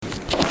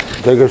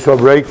Take a short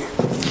break.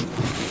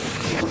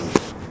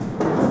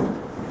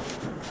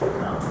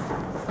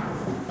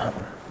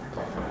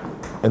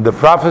 In the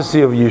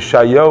prophecy of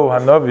Yeshayahu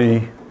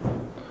Hanavi,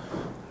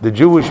 the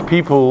Jewish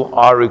people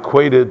are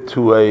equated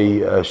to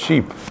a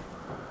sheep.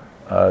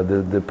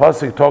 The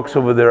pasuk talks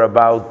over there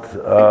about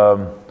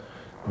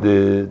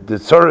the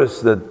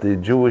tsuris that the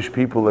Jewish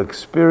people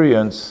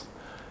experience,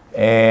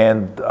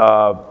 and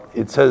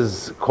it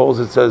says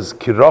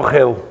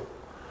kirochel,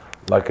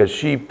 like a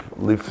sheep,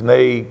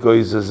 lifnei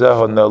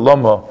goizezeho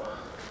ne'loma.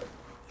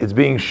 It's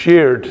being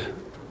sheared,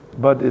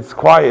 but it's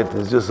quiet.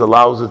 It just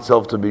allows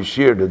itself to be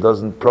sheared. It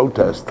doesn't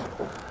protest.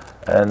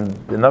 And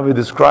the Navi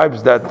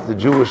describes that the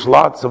Jewish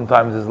lot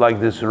sometimes is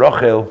like this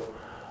rochel,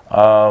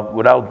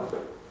 without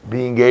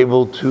being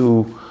able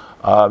to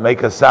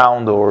make a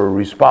sound or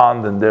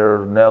respond, and they're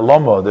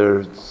ne'loma,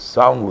 they're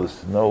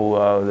soundless,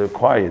 they're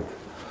quiet.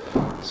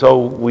 So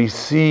we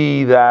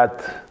see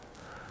that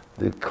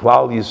the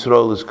Klal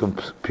Yisrael is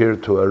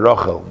compared to a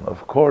rochel.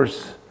 Of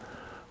course,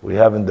 we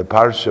have in the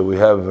parsha, we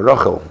have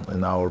rochel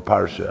in our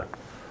parsha.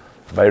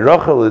 By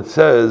rochel it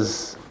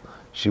says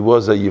she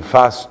was a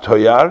yifas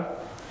toyar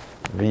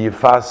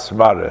v'yifas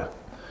mare.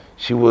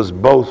 She was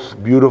both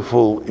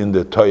beautiful in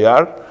the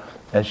toyar,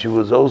 and she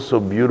was also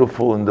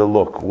beautiful in the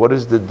look. What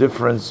is the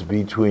difference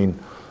between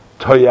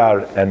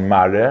toyar and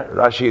mare?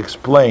 Rashi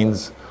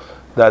explains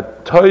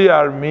that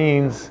toyar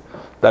means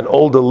that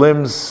all the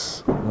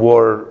limbs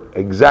were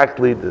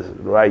exactly the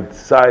right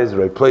size,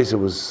 right place. It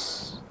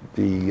was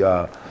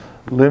the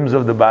limbs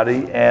of the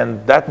body,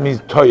 and that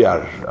means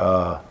toyar.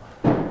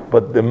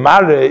 But the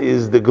mare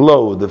is the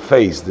glow, the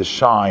face, the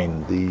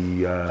shine,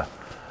 the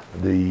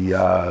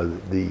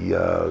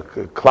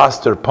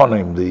cluster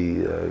ponim,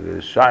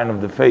 the shine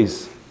of the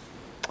face.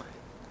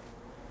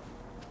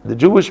 The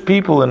Jewish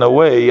people, in a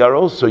way, are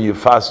also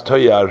yifas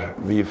toyar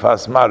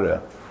v'yifas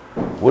mare.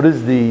 What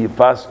is the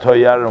yifas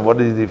toyar and what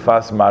is the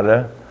yifas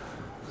mare?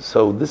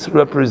 So this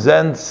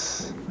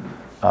represents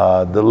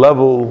the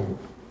level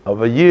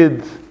of a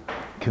yid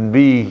can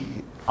be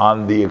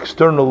on the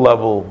external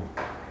level,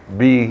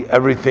 be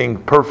everything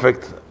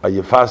perfect, a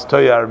yifas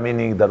toyar,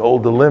 meaning that all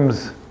the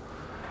limbs,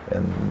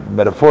 and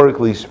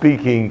metaphorically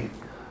speaking,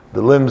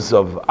 the limbs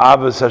of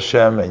Avos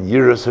Hashem and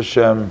Yiras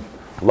Hashem,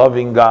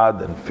 loving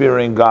God and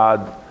fearing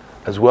God,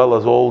 as well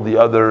as all the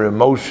other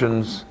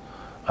emotions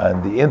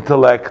and the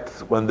intellect,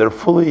 when they're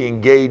fully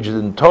engaged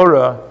in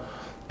Torah,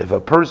 if a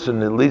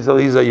person, at least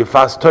he's a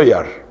yifas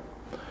toyar,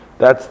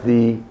 that's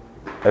the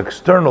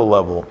external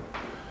level.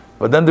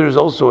 But then there's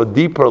also a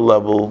deeper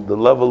level. The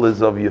level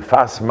is of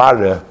yifas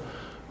mare,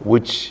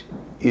 which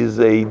is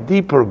a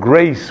deeper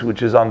grace,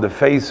 which is on the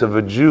face of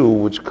a Jew,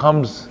 which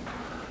comes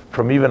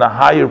from even a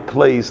higher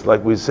place,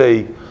 like we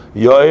say,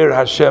 Yo'er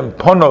Hashem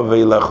ponov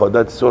eilecho.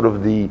 That's sort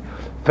of the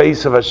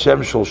face of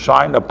Hashem shall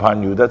shine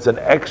upon you. That's an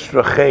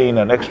extra chen,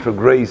 an extra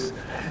grace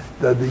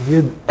that the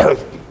Yid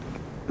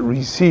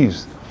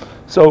receives.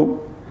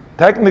 So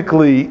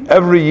technically,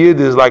 every Yid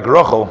is like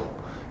Rochel,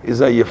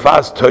 is a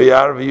Yifas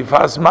Toyar,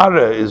 Yifas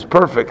Mare, is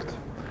perfect,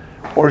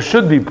 or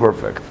should be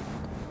perfect.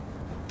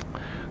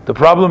 The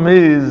problem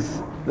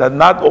is that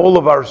not all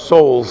of our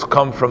souls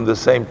come from the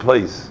same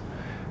place.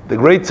 The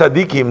great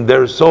tzaddikim,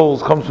 their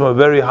souls come from a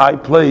very high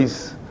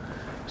place,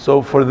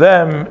 so for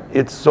them,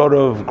 it's sort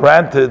of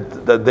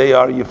granted that they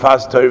are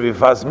Yifas Toyar,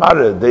 Yifas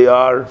Mare. They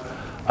are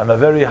on a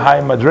very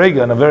high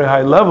madrega, on a very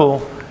high level,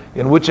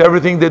 in which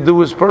everything they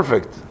do is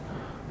perfect.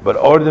 But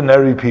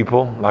ordinary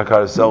people, like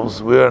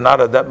ourselves, we are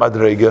not at that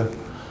madrega.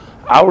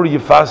 Our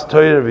Yifas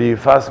Toyar,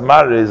 Yifas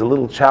Mare is a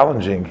little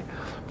challenging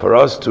for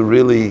us to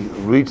really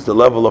reach the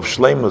level of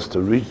shleimus,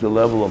 to reach the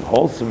level of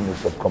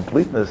wholesomeness, of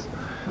completeness,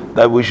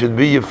 that we should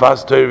be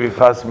Yifas Toyar,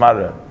 Yifas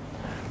Mare.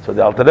 So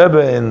the Alter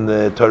Rebbe in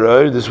the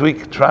Torah this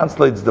week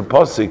translates the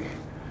pasuk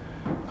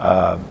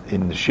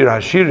in the Shir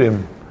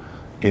Hashirim,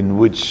 in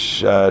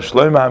which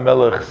Shlomo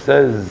HaMelech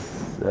says,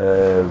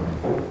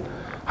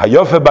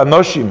 Hayofe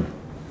banoshim,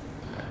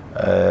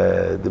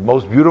 the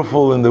most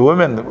beautiful in the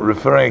women,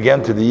 referring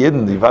again to the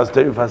Yidden, the Yifas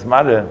Toyar, Yifas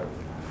Mare,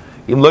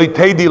 in Lo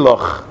Teidi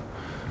Loch,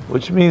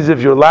 which means if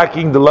you're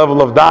lacking the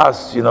level of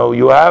das, you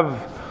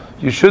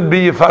should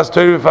be Yifas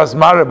Toyar, Yifas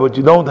Mare, but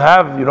you don't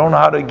know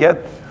how to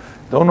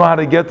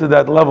get to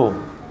that level.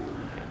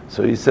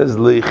 So he says,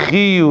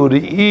 Lechi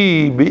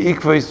uri'i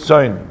bi'ikveis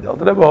tzoin. The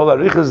Alter Rebbe whole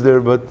arich is there,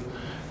 but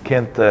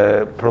can't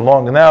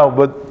prolong now.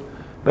 But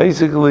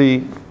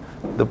basically,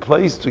 the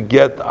place to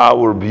get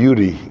our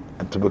beauty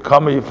and to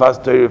become a Yifas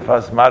Toyar,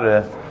 Yifas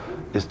Mare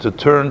is to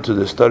turn to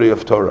the study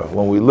of Torah.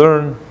 When we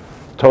learn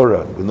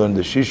Torah, we learn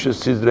the Shisha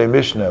Sidrei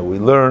Mishnah, we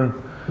learn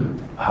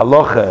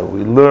Halacha,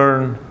 we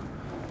learn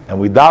and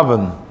we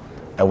daven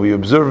and we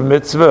observe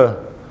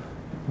mitzvah.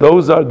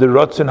 Those are the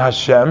Ratzon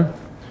Hashem,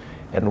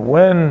 and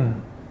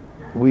when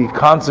we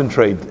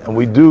concentrate and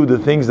we do the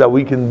things that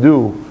we can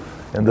do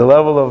in the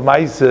level of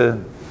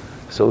Maaseh,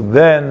 so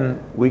then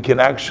we can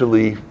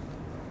actually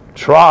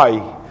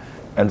try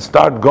and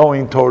start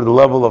going toward the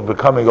level of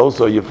becoming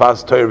also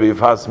Yifas Toyar,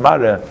 Yifas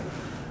Mare.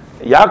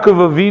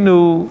 Yaakov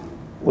Avinu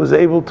was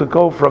able to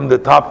go from the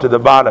top to the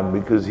bottom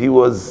because he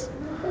was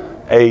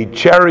a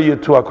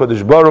chariot to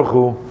HaKadosh Baruch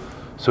Hu,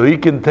 so he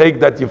can take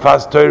that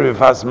Yifas Torah,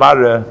 Yifas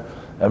Mara,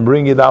 and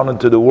bring it down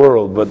into the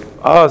world. But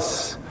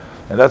us,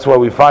 and that's why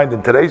we find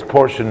in today's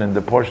portion, in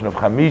the portion of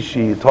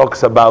Hamishi, he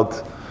talks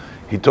about,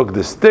 he took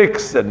the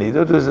sticks, and he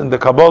did this in the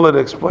Kabbalah, it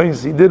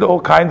explains, he did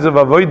all kinds of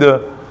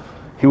avodah.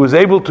 He was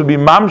able to be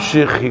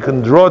mamshich, he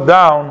can draw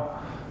down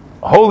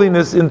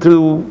holiness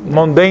into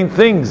mundane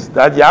things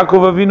that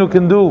Yaakov Avinu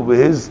can do.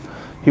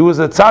 He was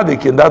a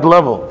tzaddik in that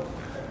level.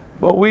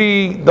 But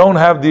we don't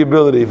have the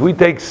ability. If we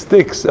take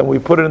sticks and we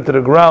put it into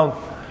the ground,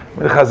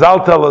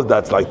 Chazal tell us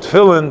that's like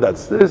tefillin,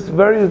 that's this,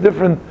 various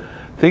different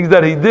things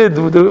that he did,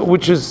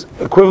 which is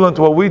equivalent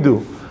to what we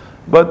do.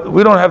 But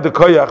we don't have the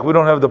koyach, we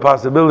don't have the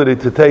possibility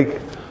to take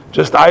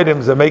just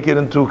items and make it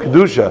into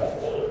kedusha.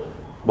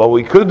 What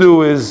we could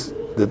do is,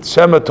 that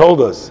Shema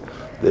told us,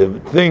 the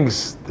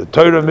things, the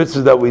Torah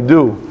mitzvahs that we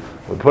do,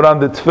 we put on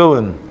the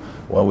tefillin,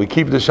 when we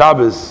keep the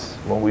Shabbos,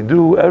 when we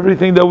do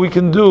everything that we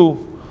can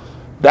do,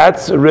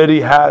 that already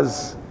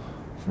has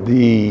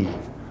the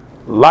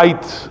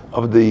light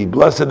of the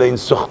blessed Ein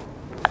Sof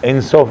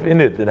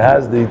in it. It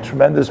has the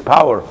tremendous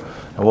power.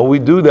 And when we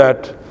do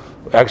that,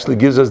 it actually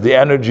gives us the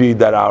energy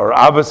that our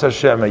Avos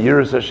Hashem, and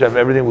Yiras Hashem,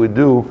 everything we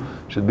do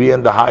should be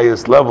in the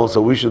highest level,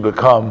 so we should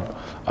become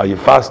a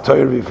Yifas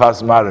Torah,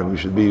 Yifas Mara. We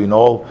should be in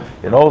all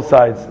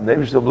sides. And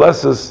maybe should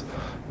bless us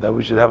that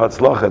we should have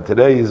Atzlacha.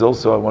 Today is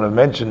also, I want to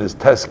mention, is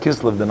Tes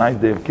Kislev, the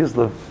 9th day of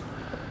Kislev,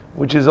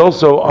 which is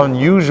also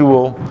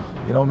unusual.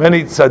 You know,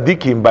 many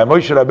tzaddikim, by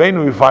Moshe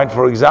Rabbeinu we find,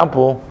 for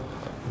example,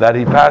 that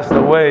he passed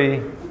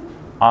away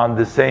on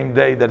the same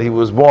day that he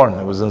was born.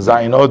 It was in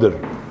Zayin Oder.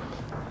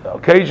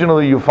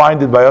 Occasionally you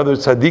find it by other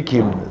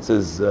tzaddikim. It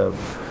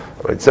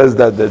says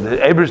that the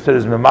Eberster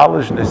is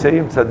memalish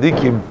neseim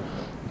tzaddikim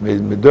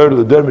midor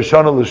l'dor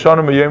mishana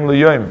l'shana miyom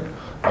l'yom.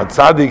 A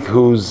tzaddik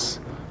whose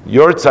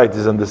yortzeit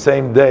is on the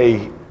same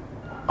day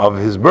of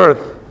his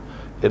birth,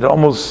 it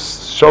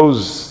almost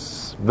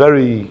shows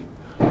very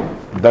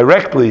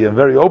directly and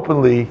very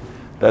openly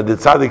that the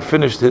tzaddik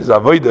finished his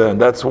avodah,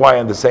 and that's why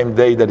on the same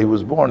day that he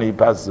was born, he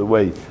passes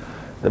away.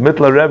 The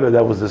Mittler Rebbe,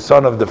 that was the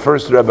son of the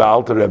first Rebbe,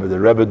 Alter Rebbe, the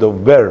Rebbe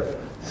Dov Ber,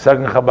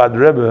 second Chabad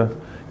Rebbe,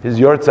 his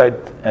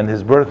yortzeit and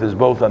his birth is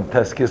both on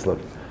Tes Kislev.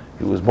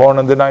 He was born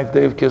on the 9th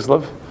day of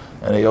Kislev,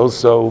 and he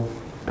also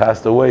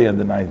passed away on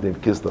the 9th day of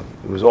Kislev.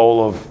 He was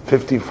all of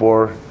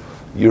 54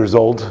 years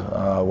old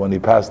when he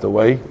passed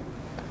away,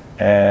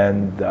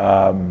 and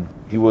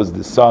he was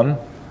the son.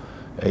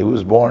 He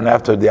was born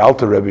after the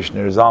Alter Rebbe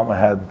Shneur Zalman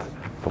had,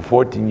 for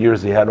 14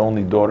 years he had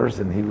only daughters,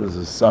 and he was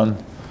his son.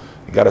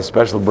 He got a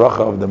special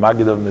bracha of the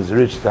Maggid of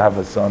Mezrich to have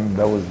a son.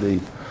 That was the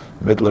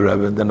Mittler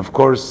Rebbe. And then of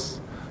course,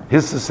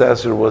 his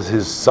successor was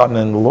his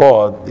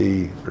son-in-law,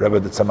 the Rebbe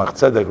the Tzemach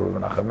Tzedek, Rebbe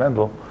Nachum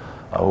Mendel,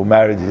 who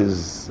married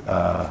his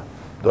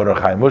daughter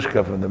Chaim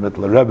Mushka from the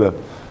Mittler Rebbe.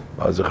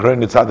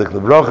 Zechron Tzaddik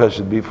Lebracha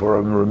should be for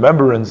a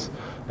remembrance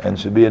and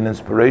should be an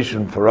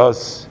inspiration for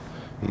us.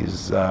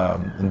 His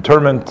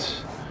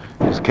interment,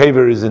 his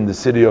kever is in the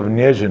city of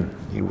Niezhin.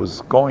 He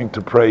was going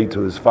to pray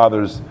to his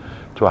father's,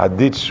 to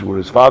Haditch, where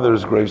his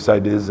father's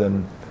gravesite is,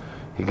 and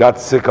he got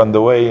sick on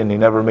the way, and he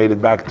never made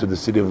it back to the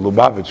city of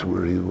Lubavitch,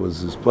 where he was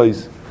his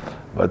place.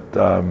 But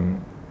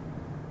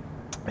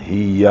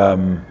he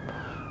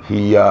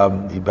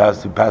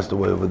passed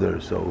away over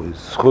there. So his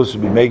schus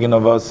should be making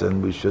of us,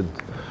 and we should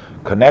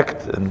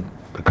connect and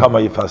become a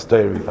Yifas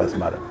Torah, Yifas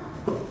Mara.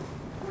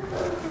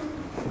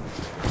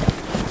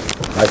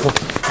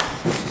 Michael?